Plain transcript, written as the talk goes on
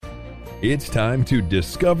It's time to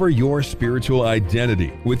discover your spiritual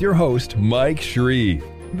identity with your host, Mike Shreve.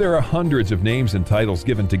 There are hundreds of names and titles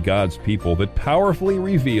given to God's people that powerfully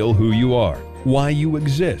reveal who you are, why you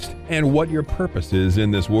exist, and what your purpose is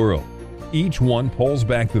in this world. Each one pulls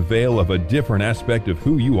back the veil of a different aspect of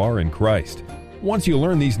who you are in Christ. Once you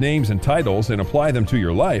learn these names and titles and apply them to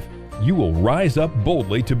your life, you will rise up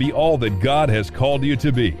boldly to be all that God has called you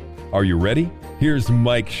to be. Are you ready? Here's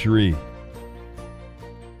Mike Shreve.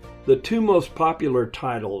 The two most popular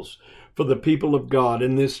titles for the people of God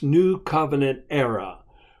in this new covenant era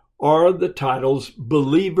are the titles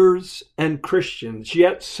believers and Christians.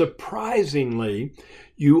 Yet, surprisingly,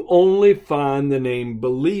 you only find the name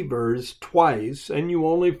believers twice, and you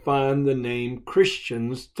only find the name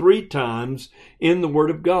Christians 3 times in the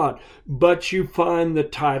Word of God. But you find the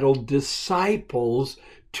title disciples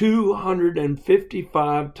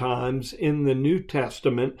 255 times in the New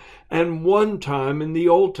Testament and 1 time in the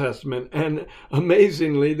Old Testament. And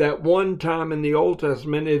amazingly, that 1 time in the Old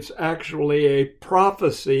Testament is actually a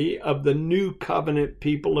prophecy of the new covenant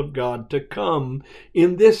people of God to come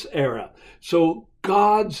in this era. So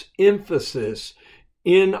God's emphasis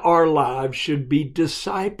in our lives should be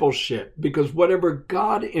discipleship, because whatever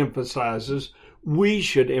God emphasizes, we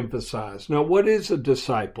should emphasize. Now, what is a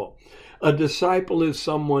disciple? A disciple is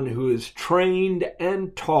someone who is trained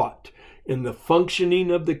and taught in the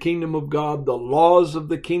functioning of the kingdom of God, the laws of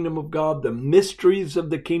the kingdom of God, the mysteries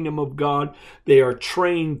of the kingdom of God. They are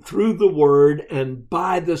trained through the Word and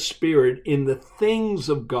by the Spirit in the things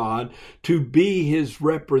of God to be His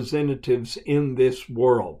representatives in this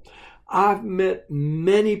world. I've met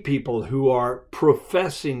many people who are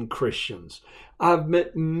professing Christians. I've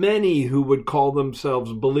met many who would call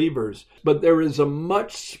themselves believers, but there is a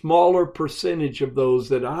much smaller percentage of those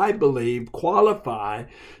that I believe qualify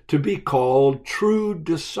to be called true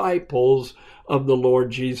disciples of the Lord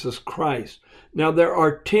Jesus Christ. Now, there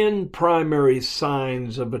are 10 primary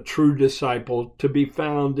signs of a true disciple to be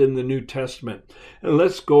found in the New Testament, and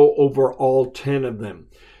let's go over all 10 of them.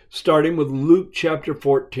 Starting with Luke chapter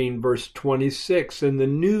 14, verse 26. In the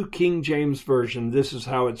New King James Version, this is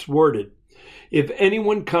how it's worded. If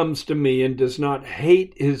anyone comes to me and does not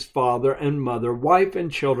hate his father and mother, wife and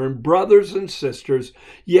children, brothers and sisters,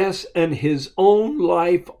 yes, and his own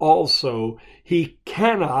life also, he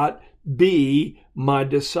cannot be my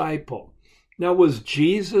disciple. Now, was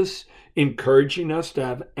Jesus encouraging us to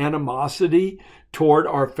have animosity toward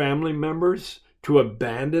our family members, to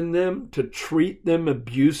abandon them, to treat them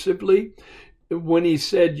abusively? When he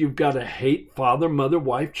said you've got to hate father, mother,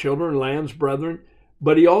 wife, children, lands, brethren,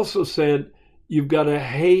 but he also said, you've got to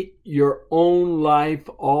hate your own life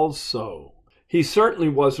also. He certainly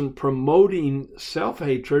wasn't promoting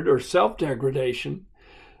self-hatred or self-degradation.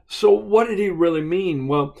 So what did he really mean?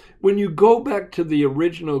 Well, when you go back to the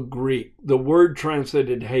original Greek, the word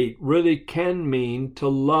translated hate really can mean to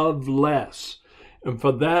love less. And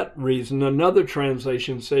for that reason, another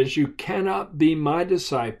translation says, you cannot be my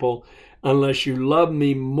disciple unless you love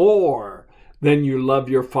me more than you love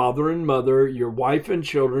your father and mother, your wife and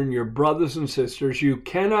children, your brothers and sisters. You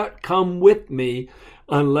cannot come with me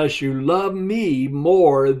unless you love me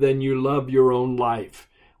more than you love your own life.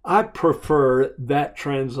 I prefer that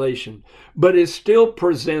translation, but it still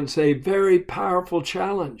presents a very powerful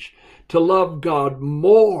challenge to love God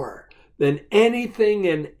more than anything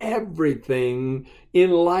and everything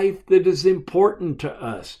in life that is important to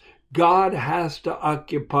us. God has to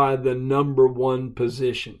occupy the number 1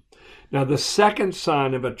 position. Now, the second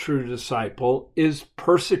sign of a true disciple is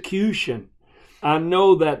persecution. I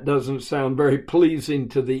know that doesn't sound very pleasing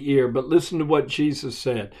to the ear, but listen to what Jesus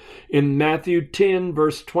said. In Matthew 10,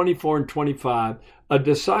 verse 24 and 25, a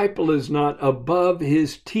disciple is not above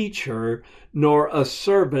his teacher, nor a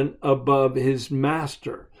servant above his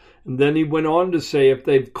master. And then he went on to say, if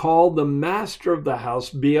they've called the master of the house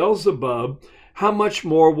Beelzebub, how much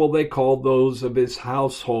more will they call those of his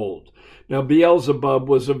household? Now, Beelzebub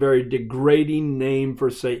was a very degrading name for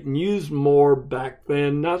Satan, used more back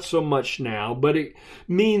then, not so much now, but it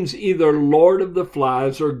means either Lord of the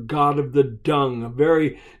Flies or God of the Dung, a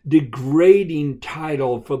very degrading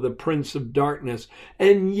title for the Prince of Darkness.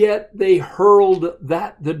 And yet they hurled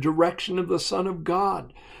that the direction of the Son of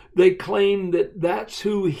God. They claimed that that's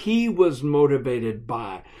who he was motivated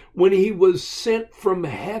by when he was sent from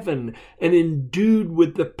heaven and endued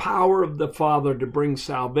with the power of the Father to bring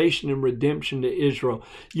salvation and redemption to Israel.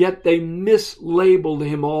 Yet they mislabeled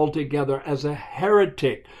him altogether as a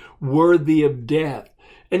heretic worthy of death.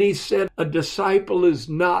 And he said a disciple is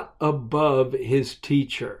not above his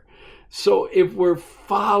teacher. So if we're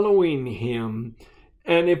following him,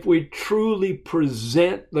 And if we truly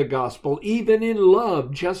present the gospel, even in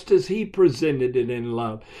love, just as he presented it in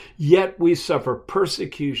love, yet we suffer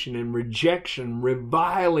persecution and rejection,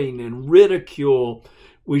 reviling and ridicule,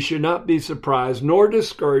 we should not be surprised, nor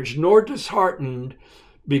discouraged, nor disheartened,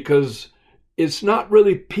 because it's not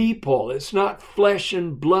really people, it's not flesh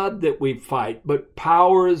and blood that we fight, but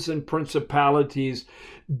powers and principalities,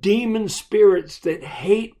 demon spirits that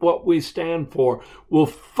hate what we stand for will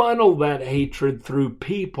funnel that hatred through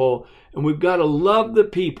people. And we've got to love the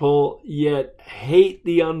people, yet hate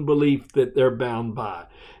the unbelief that they're bound by.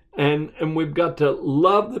 And we've got to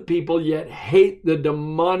love the people, yet hate the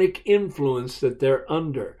demonic influence that they're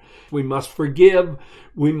under. We must forgive.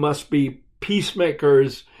 We must be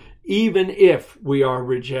peacemakers, even if we are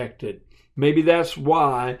rejected. Maybe that's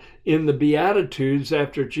why in the Beatitudes,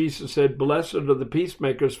 after Jesus said, "Blessed are the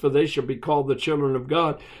peacemakers, for they shall be called the children of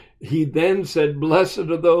God," he then said, "Blessed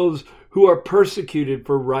are those who are persecuted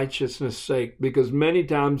for righteousness' sake," because many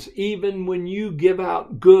times, even when you give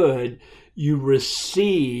out good, you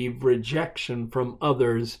receive rejection from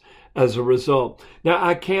others as a result. Now,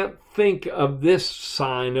 I can't think of this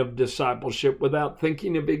sign of discipleship without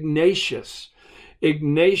thinking of Ignatius.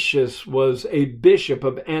 Ignatius was a bishop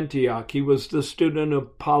of Antioch. He was the student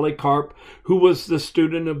of Polycarp, who was the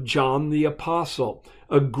student of John the Apostle,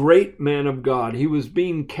 a great man of God. He was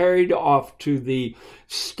being carried off to the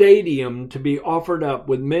stadium to be offered up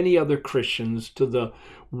with many other Christians to the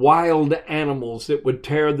wild animals that would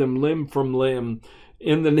tear them limb from limb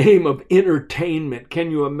in the name of entertainment.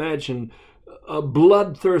 Can you imagine a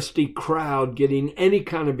bloodthirsty crowd getting any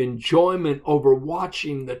kind of enjoyment over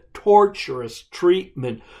watching the torturous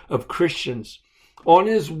treatment of Christians? On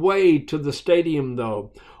his way to the stadium,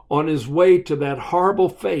 though, on his way to that horrible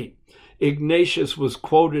fate, Ignatius was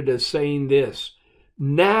quoted as saying this,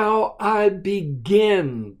 "Now I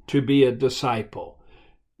begin to be a disciple.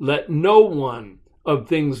 Let no one of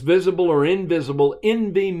things visible or invisible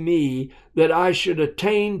envy me that I should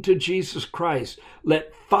attain to Jesus Christ.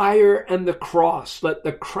 Let fire and the cross, let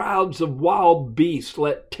the crowds of wild beasts,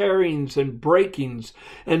 let tearings and breakings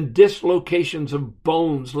and dislocations of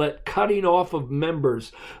bones, let cutting off of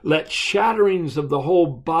members, let shatterings of the whole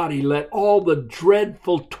body, let all the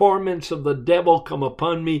dreadful torments of the devil come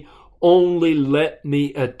upon me. Only let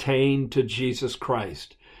me attain to Jesus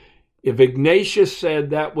Christ." If Ignatius said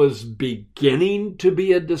that was beginning to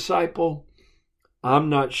be a disciple, I'm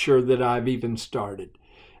not sure that I've even started.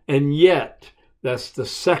 And yet, that's the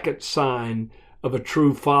second sign of a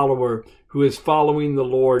true follower who is following the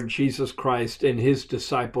Lord Jesus Christ in his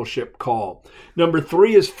discipleship call. Number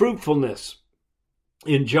 3 is fruitfulness.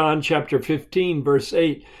 In John chapter 15, verse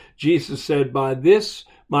 8, Jesus said, "By this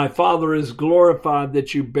my Father is glorified,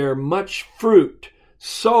 that you bear much fruit.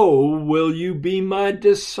 So will you be my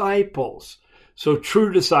disciples." So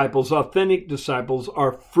true disciples, authentic disciples,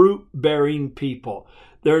 are fruit-bearing people.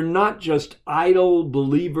 They're not just idle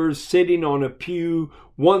believers sitting on a pew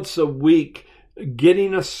once a week,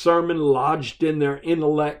 getting a sermon lodged in their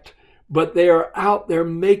intellect, but they are out there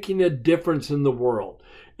making a difference in the world.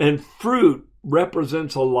 And fruit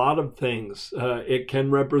represents a lot of things. It can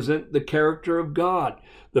represent the character of God,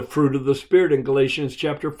 the fruit of the Spirit in Galatians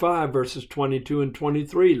chapter 5, verses 22 and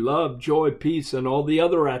 23, love, joy, peace, and all the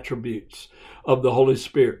other attributes of the Holy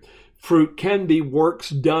Spirit. Fruit can be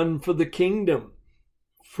works done for the kingdom.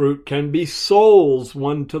 Fruit can be souls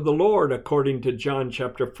won to the Lord, according to John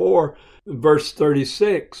chapter 4, verse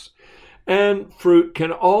 36. And fruit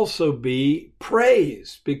can also be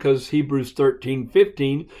praise, because Hebrews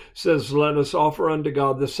 13:15 says, "Let us offer unto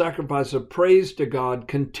God the sacrifice of praise to God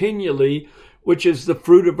continually, which is the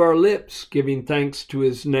fruit of our lips, giving thanks to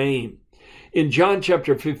his name." In John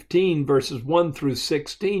chapter 15, verses 1 through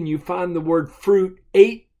 16, you find the word fruit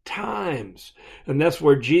 8 times. And that's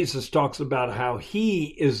where Jesus talks about how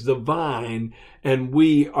he is the vine and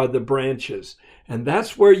we are the branches. And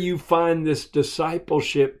that's where you find this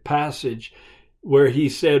discipleship passage where he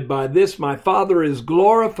said, "By this my Father is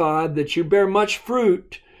glorified, that you bear much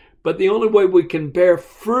fruit." But the only way we can bear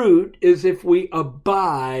fruit is if we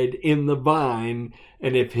abide in the vine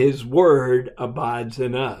and if his word abides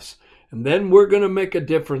in us. And then we're going to make a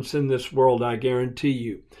difference in this world, I guarantee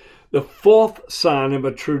you. The fourth sign of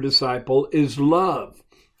a true disciple is love.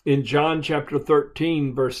 In John chapter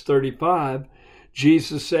 13, verse 35,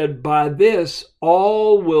 Jesus said, "By this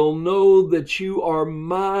all will know that you are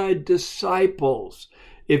my disciples,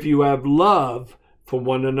 if you have love for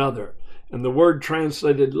one another." And the word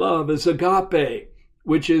translated love is agape,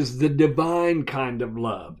 which is the divine kind of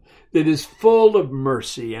love that is full of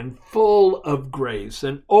mercy and full of grace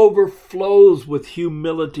and overflows with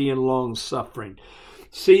humility and long suffering.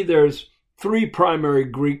 See, there's three primary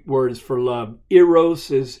Greek words for love. Eros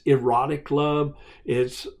is erotic love.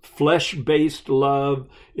 It's flesh-based love.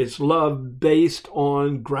 It's love based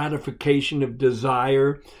on gratification of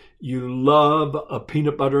desire. You love a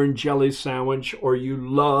peanut butter and jelly sandwich, or you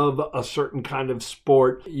love a certain kind of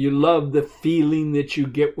sport. You love the feeling that you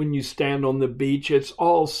get when you stand on the beach. It's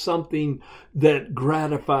all something that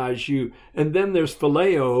gratifies you. And then there's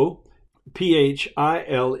phileo,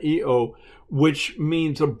 Phileo, which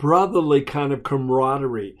means a brotherly kind of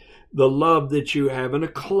camaraderie, the love that you have in a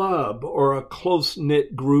club or a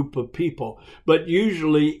close-knit group of people. But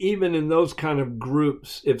usually, even in those kind of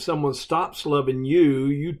groups, if someone stops loving you,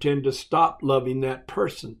 you tend to stop loving that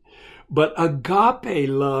person. But agape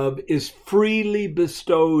love is freely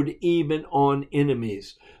bestowed even on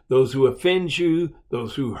enemies. Those who offend you,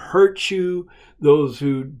 those who hurt you, those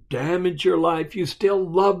who damage your life, you still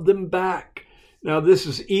love them back. Now, this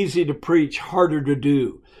is easy to preach, harder to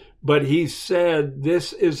do. But he said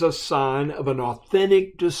this is a sign of an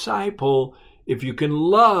authentic disciple if you can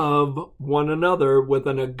love one another with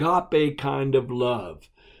an agape kind of love.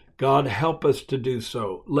 God help us to do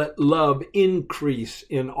so. Let love increase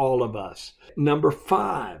in all of us. Number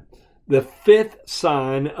 5, the fifth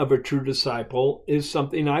sign of a true disciple is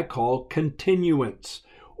something I call continuance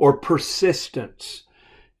or persistence.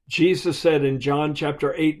 Jesus said in John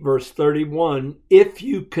chapter 8, verse 31, "If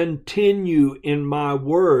you continue in my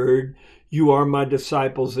word, you are my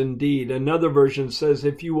disciples indeed." Another version says,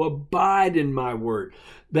 "If you abide in my word."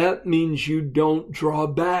 That means you don't draw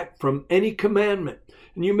back from any commandment.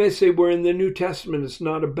 And you may say, we're in the New Testament, it's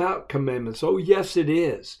not about commandments. Oh, yes, it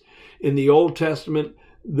is. In the Old Testament,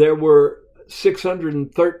 there were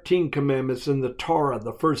 613 commandments in the Torah,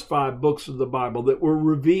 the first 5 books of the Bible, that were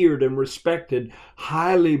revered and respected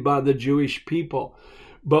highly by the Jewish people.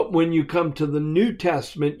 But when you come to the New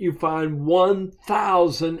Testament, you find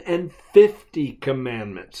 1,050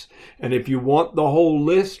 commandments. And if you want the whole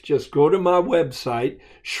list, just go to my website,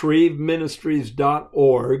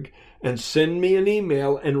 shreveministries.org, and send me an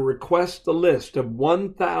email and request the list of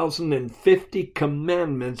 1,050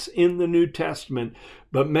 commandments in the New Testament.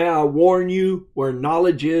 But may I warn you, where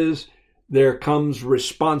knowledge is, there comes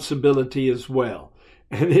responsibility as well.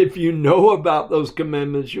 And if you know about those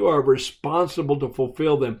commandments, you are responsible to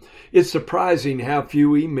fulfill them. It's surprising how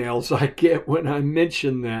few emails I get when I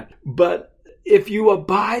mention that. But if you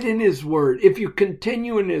abide in his word, if you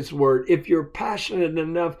continue in his word, if you're passionate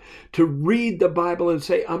enough to read the Bible and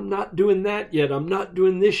say, I'm not doing that yet, I'm not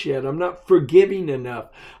doing this yet, I'm not forgiving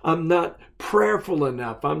enough, I'm not prayerful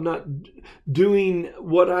enough, I'm not doing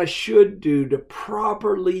what I should do to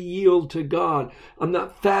properly yield to God, I'm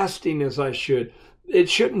not fasting as I should. It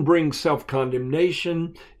shouldn't bring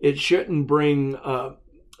self-condemnation. It shouldn't bring a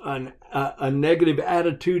negative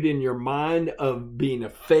attitude in your mind of being a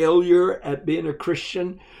failure at being a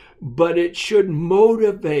Christian, but it should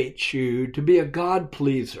motivate you to be a God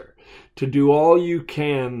pleaser, to do all you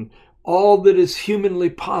can, all that is humanly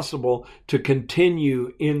possible to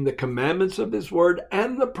continue in the commandments of his word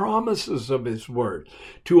and the promises of his word,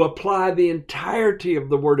 to apply the entirety of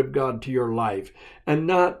the word of God to your life and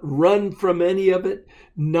not run from any of it,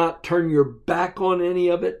 not turn your back on any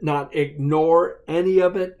of it, not ignore any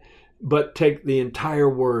of it, but take the entire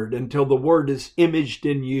word until the word is imaged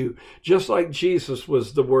in you. Just like Jesus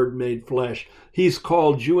was the word made flesh, he's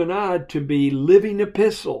called you and I to be living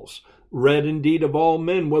epistles, read indeed of all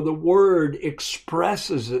men, where the word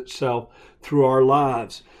expresses itself through our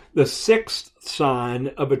lives. The sixth sign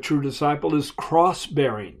of a true disciple is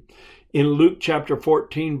cross-bearing. In Luke chapter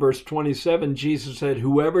 14, verse 27, Jesus said,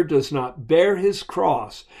 "Whoever does not bear his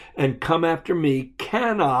cross and come after me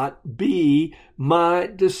cannot be my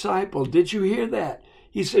disciple." Did you hear that?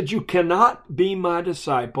 He said, you cannot be my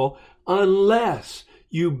disciple unless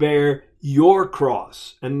you bear your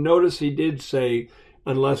cross. And notice he did say,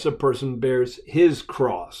 unless a person bears his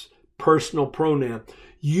cross, personal pronoun.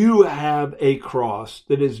 You have a cross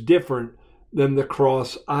that is different than the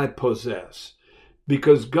cross I possess,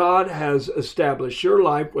 because God has established your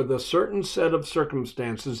life with a certain set of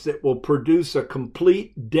circumstances that will produce a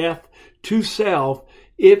complete death to self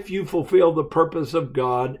if you fulfill the purpose of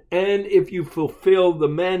God and if you fulfill the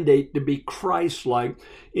mandate to be Christ-like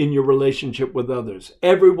in your relationship with others.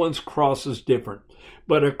 Everyone's cross is different,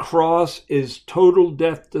 but a cross is total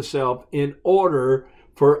death to self in order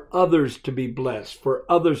for others to be blessed, for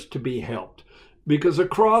others to be helped. Because a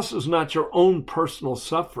cross is not your own personal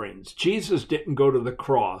sufferings. Jesus didn't go to the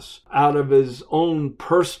cross out of his own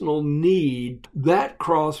personal need. That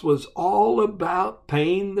cross was all about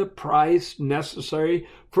paying the price necessary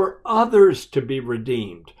for others to be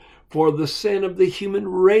redeemed, for the sin of the human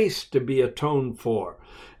race to be atoned for.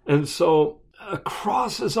 And so a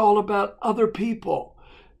cross is all about other people,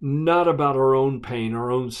 not about our own pain,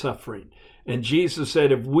 our own suffering. And Jesus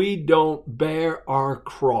said, if we don't bear our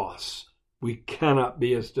cross, we cannot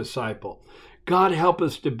be his disciple. God help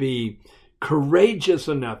us to be courageous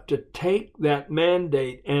enough to take that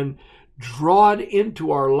mandate and draw it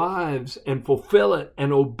into our lives and fulfill it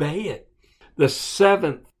and obey it. The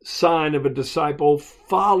seventh sign of a disciple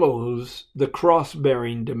follows the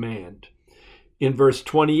cross-bearing demand. In verse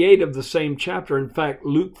 28 of the same chapter, in fact,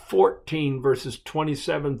 Luke 14, verses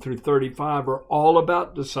 27 through 35 are all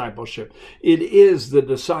about discipleship. It is the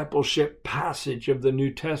discipleship passage of the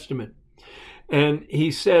New Testament. And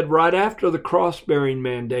he said right after the cross-bearing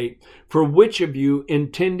mandate, for which of you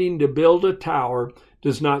intending to build a tower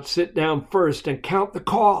does not sit down first and count the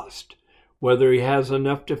cost, whether he has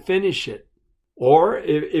enough to finish it? Or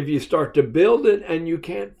if you start to build it and you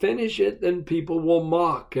can't finish it, then people will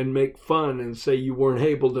mock and make fun and say you weren't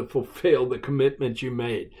able to fulfill the commitment you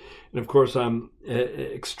made. And of course, I'm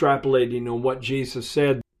extrapolating on what Jesus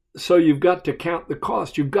said. So you've got to count the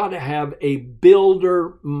cost. You've got to have a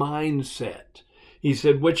builder mindset. He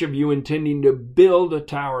said, which of you intending to build a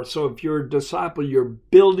tower? So if you're a disciple, you're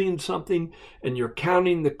building something and you're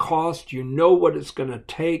counting the cost. You know what it's going to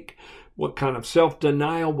take, what kind of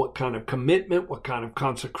self-denial, what kind of commitment, what kind of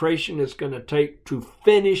consecration it's going to take to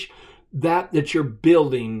finish that you're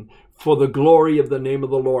building for the glory of the name of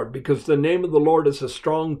the Lord. Because the name of the Lord is a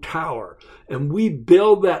strong tower, and we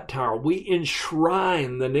build that tower. We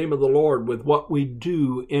enshrine the name of the Lord with what we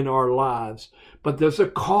do in our lives. But there's a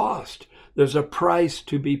cost. There's a price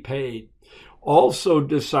to be paid. Also,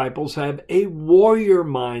 disciples have a warrior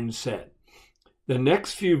mindset. The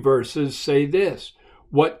next few verses say this: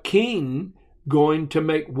 what king going to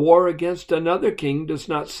make war against another king does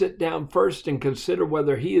not sit down first and consider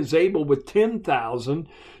whether he is able with 10,000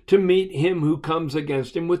 to meet him who comes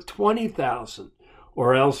against him with 20,000?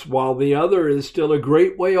 Or else, while the other is still a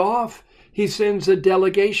great way off, he sends a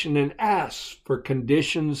delegation and asks for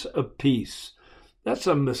conditions of peace. That's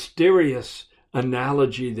a mysterious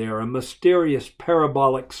analogy there, a mysterious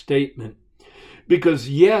parabolic statement. Because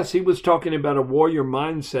yes, he was talking about a warrior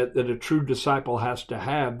mindset that a true disciple has to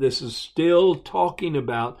have. This is still talking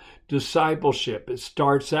about discipleship. It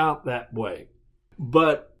starts out that way.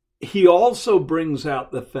 But he also brings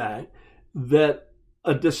out the fact that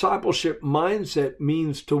a discipleship mindset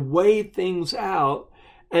means to weigh things out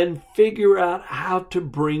and figure out how to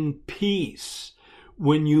bring peace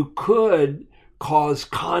when you could cause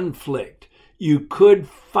conflict. You could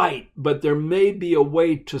fight, but there may be a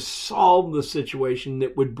way to solve the situation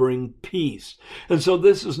that would bring peace. And so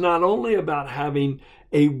this is not only about having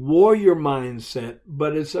a warrior mindset,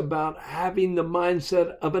 but it's about having the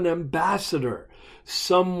mindset of an ambassador,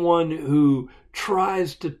 someone who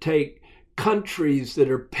tries to take countries that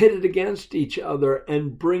are pitted against each other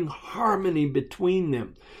and bring harmony between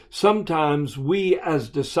them. Sometimes we as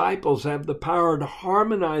disciples have the power to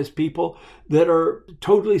harmonize people that are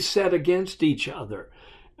totally set against each other.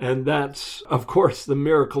 And that's, of course, the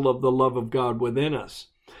miracle of the love of God within us.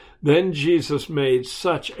 Then Jesus made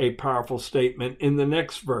such a powerful statement in the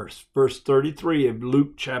next verse, verse 33 of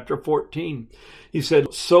Luke chapter 14. He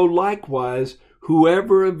said, so likewise,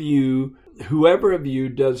 whoever of you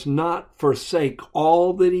does not forsake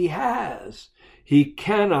all that he has, he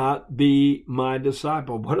cannot be my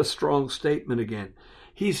disciple. What a strong statement again.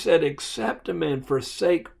 He said, except a man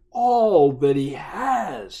forsake all that he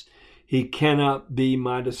has, he cannot be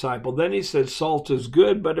my disciple. Then he said, salt is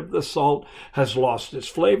good, but if the salt has lost its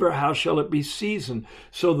flavor, how shall it be seasoned?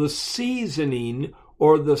 So the seasoning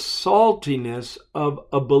or the saltiness of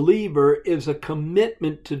a believer is a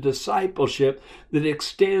commitment to discipleship that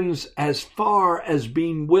extends as far as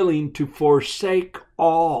being willing to forsake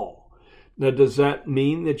all. Now, does that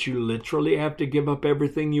mean that you literally have to give up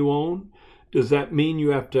everything you own? Does that mean you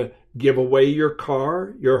have to give away your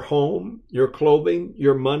car, your home, your clothing,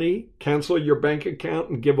 your money, cancel your bank account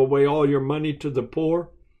and give away all your money to the poor?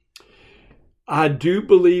 I do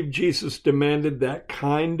believe Jesus demanded that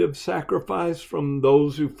kind of sacrifice from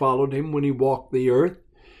those who followed him when he walked the earth.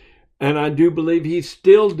 And I do believe he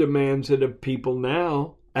still demands it of people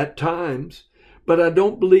now, at times. But I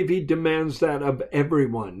don't believe he demands that of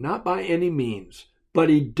everyone, not by any means. But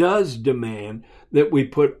he does demand that we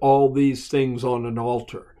put all these things on an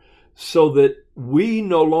altar so that we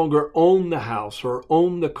no longer own the house or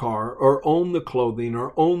own the car or own the clothing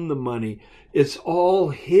or own the money. It's all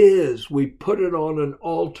his. We put it on an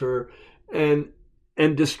altar and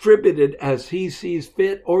distribute it as he sees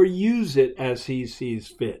fit or use it as he sees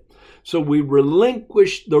fit. So we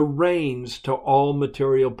relinquish the reins to all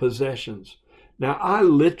material possessions. Now, I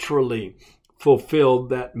literally fulfilled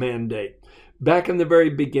that mandate. Back in the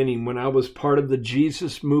very beginning, when I was part of the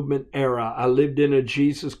Jesus movement era, I lived in a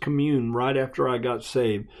Jesus commune right after I got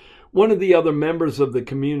saved. One of the other members of the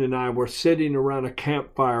commune and I were sitting around a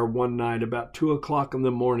campfire one night about 2:00 in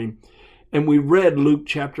the morning, and we read Luke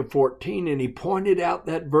chapter 14, and he pointed out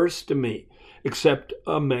that verse to me. Except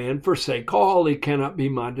a man forsake all, he cannot be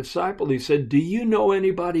my disciple. He said, do you know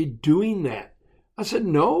anybody doing that? I said,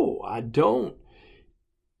 no, I don't.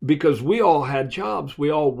 Because we all had jobs.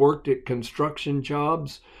 We all worked at construction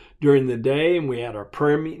jobs during the day, and we had our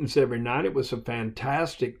prayer meetings every night. It was a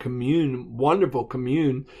fantastic commune, wonderful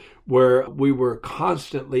commune, where we were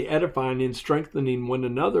constantly edifying and strengthening one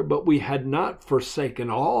another, but we had not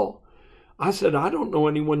forsaken all. I said, I don't know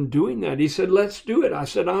anyone doing that. He said, let's do it. I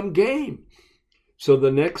said, I'm game. So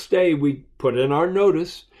the next day we put in our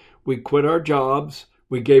notice, we quit our jobs,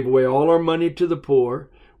 we gave away all our money to the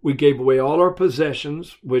poor, we gave away all our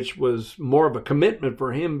possessions, which was more of a commitment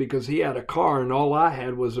for him because he had a car and all I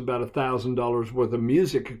had was about $1,000 worth of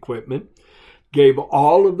music equipment. Gave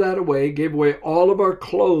all of that away, gave away all of our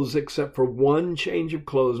clothes except for one change of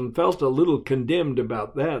clothes, and felt a little condemned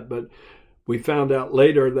about that, but we found out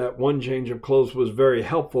later that one change of clothes was very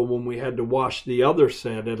helpful when we had to wash the other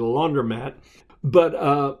set at a laundromat.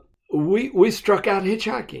 But we struck out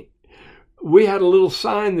hitchhiking. We had a little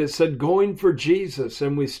sign that said, going for Jesus,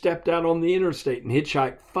 and we stepped out on the interstate and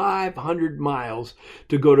hitchhiked 500 miles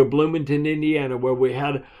to go to Bloomington, Indiana, where we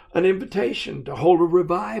had an invitation to hold a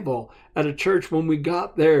revival at a church. When we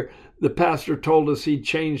got there, the pastor told us he'd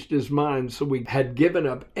changed his mind, so we had given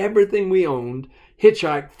up everything we owned,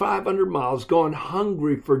 hitchhiked 500 miles, gone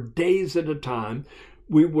hungry for days at a time.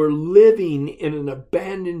 We were living in an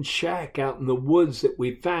abandoned shack out in the woods that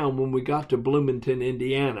we found when we got to Bloomington,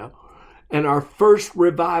 Indiana. And our first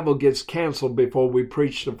revival gets canceled before we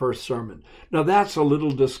preach the first sermon. Now that's a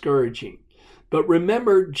little discouraging. But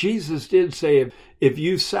remember, Jesus did say, if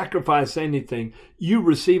you sacrifice anything, you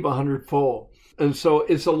receive 100-fold. And so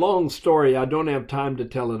it's a long story. I don't have time to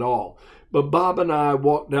tell it all. But Bob and I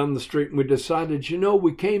walked down the street and we decided,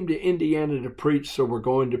 we came to Indiana to preach, so we're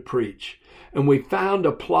going to preach. And we found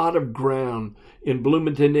a plot of ground in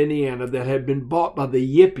Bloomington, Indiana that had been bought by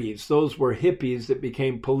the Yippies. Those were hippies that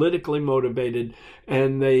became politically motivated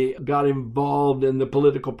and they got involved in the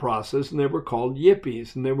political process, and they were called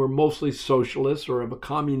Yippies, and they were mostly socialists or of a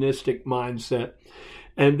communistic mindset.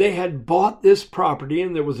 And they had bought this property,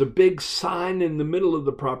 and there was a big sign in the middle of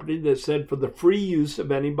the property that said, for the free use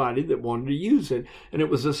of anybody that wanted to use it. And it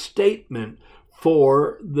was a statement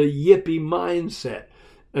for the Yippie mindset.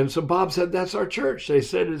 And so Bob said, that's our church. They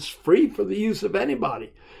said it's free for the use of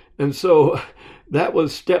anybody. And so that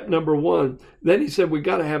was step number one. Then he said, we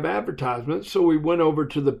got to have advertisements. So we went over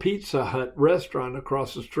to the Pizza Hut restaurant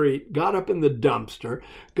across the street, got up in the dumpster,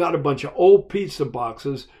 got a bunch of old pizza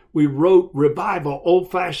boxes. We wrote revival,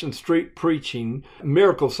 old-fashioned street preaching,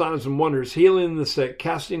 miracle signs and wonders, healing the sick,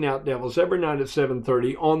 casting out devils every night at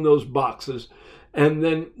 7:30 on those boxes. And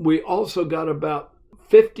then we also got about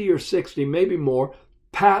 50 or 60, maybe more,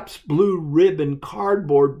 Pabst Blue Ribbon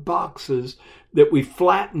cardboard boxes that we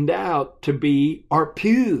flattened out to be our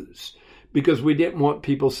pews because we didn't want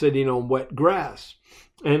people sitting on wet grass.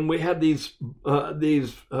 And we had these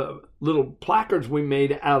little placards we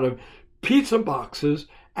made out of pizza boxes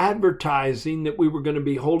advertising that we were going to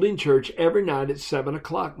be holding church every night at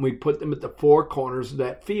 7:00. And we put them at the four corners of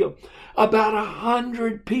that field. About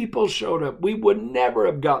 100 people showed up. We would never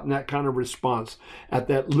have gotten that kind of response at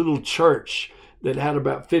that little church that had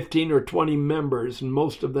about 15 or 20 members, and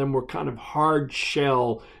most of them were kind of hard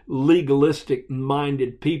shell,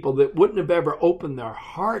 legalistic-minded people that wouldn't have ever opened their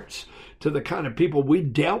hearts to the kind of people we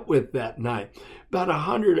dealt with that night. About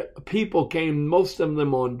 100 people came, most of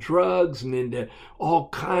them on drugs and into all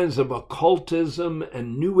kinds of occultism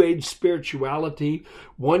and New Age spirituality.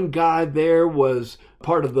 One guy there was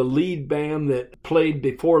part of the lead band that played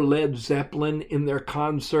before Led Zeppelin in their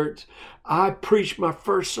concerts. I preached my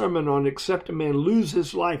first sermon on except a man lose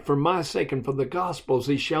his life for my sake and for the gospel's,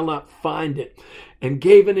 he shall not find it, and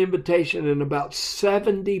gave an invitation, and about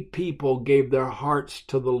 70 people gave their hearts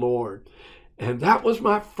to the Lord. And that was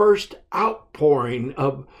my first outpouring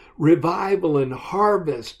of revival and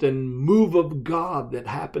harvest and move of God that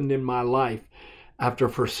happened in my life after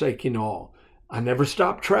forsaking all. I never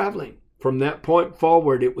stopped traveling. From that point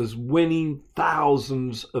forward, it was winning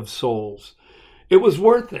thousands of souls. It was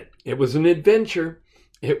worth it. It was an adventure.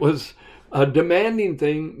 It was a demanding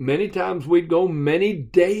thing. Many times we'd go many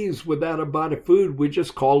days without a bite of food. We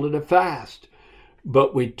just called it a fast.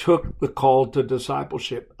 But we took the call to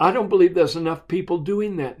discipleship. I don't believe there's enough people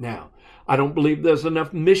doing that now. I don't believe there's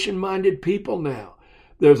enough mission-minded people now.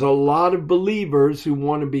 There's a lot of believers who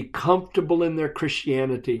want to be comfortable in their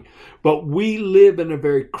Christianity, but we live in a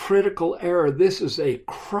very critical era. This is a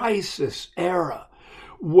crisis era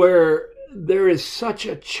where there is such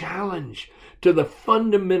a challenge to the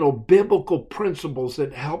fundamental biblical principles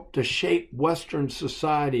that help to shape Western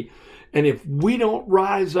society. And if we don't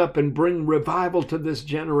rise up and bring revival to this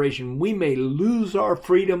generation, we may lose our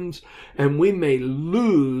freedoms and we may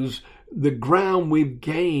lose the ground we've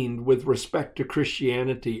gained with respect to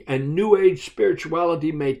Christianity, and New Age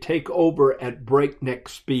spirituality may take over at breakneck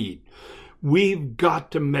speed. We've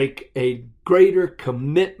got to make a greater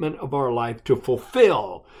commitment of our life to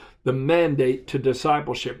fulfill the mandate to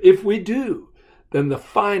discipleship. If we do, then the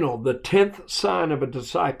 10th sign of a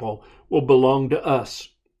disciple will belong to us.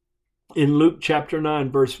 In Luke chapter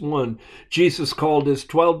 9, verse 1, Jesus called his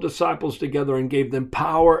 12 disciples together and gave them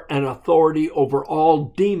power and authority over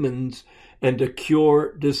all demons and to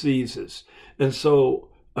cure diseases. And so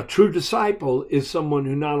a true disciple is someone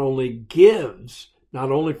who not only gives,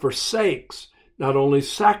 not only forsakes, not only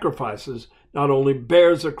sacrifices, not only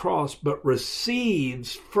bears a cross, but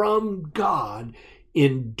receives from God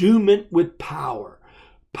endowment with power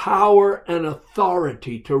and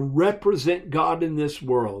authority to represent God in this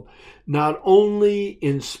world, not only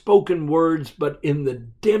in spoken words, but in the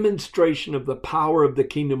demonstration of the power of the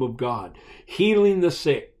kingdom of God, healing the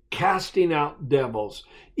sick, casting out devils,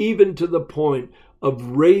 even to the point of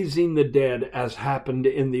raising the dead, as happened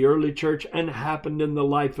in the early church and happened in the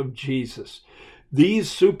life of Jesus. These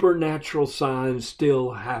supernatural signs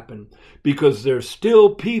still happen because there's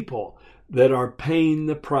still people that are paying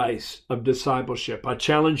the price of discipleship. I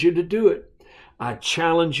challenge you to do it. I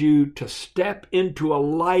challenge you to step into a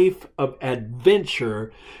life of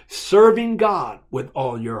adventure, serving God with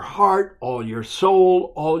all your heart, all your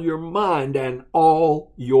soul, all your mind, and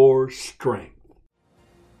all your strength.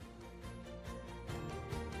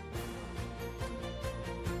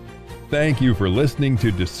 Thank you for listening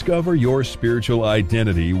to Discover Your Spiritual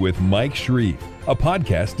Identity with Mike Shreve, a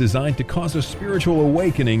podcast designed to cause a spiritual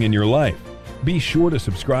awakening in your life. Be sure to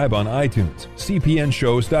subscribe on iTunes,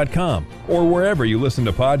 cpnshows.com, or wherever you listen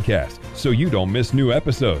to podcasts so you don't miss new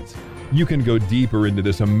episodes. You can go deeper into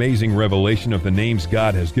this amazing revelation of the names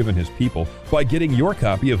God has given His people by getting your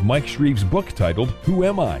copy of Mike Shreve's book titled, Who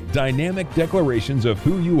Am I? Dynamic Declarations of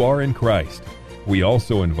Who You Are in Christ. We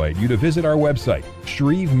also invite you to visit our website,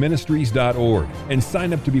 shreveministries.org, and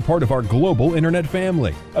sign up to be part of our global internet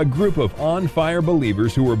family, a group of on-fire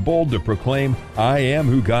believers who are bold to proclaim, I am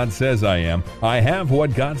who God says I am, I have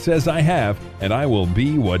what God says I have, and I will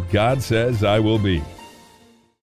be what God says I will be.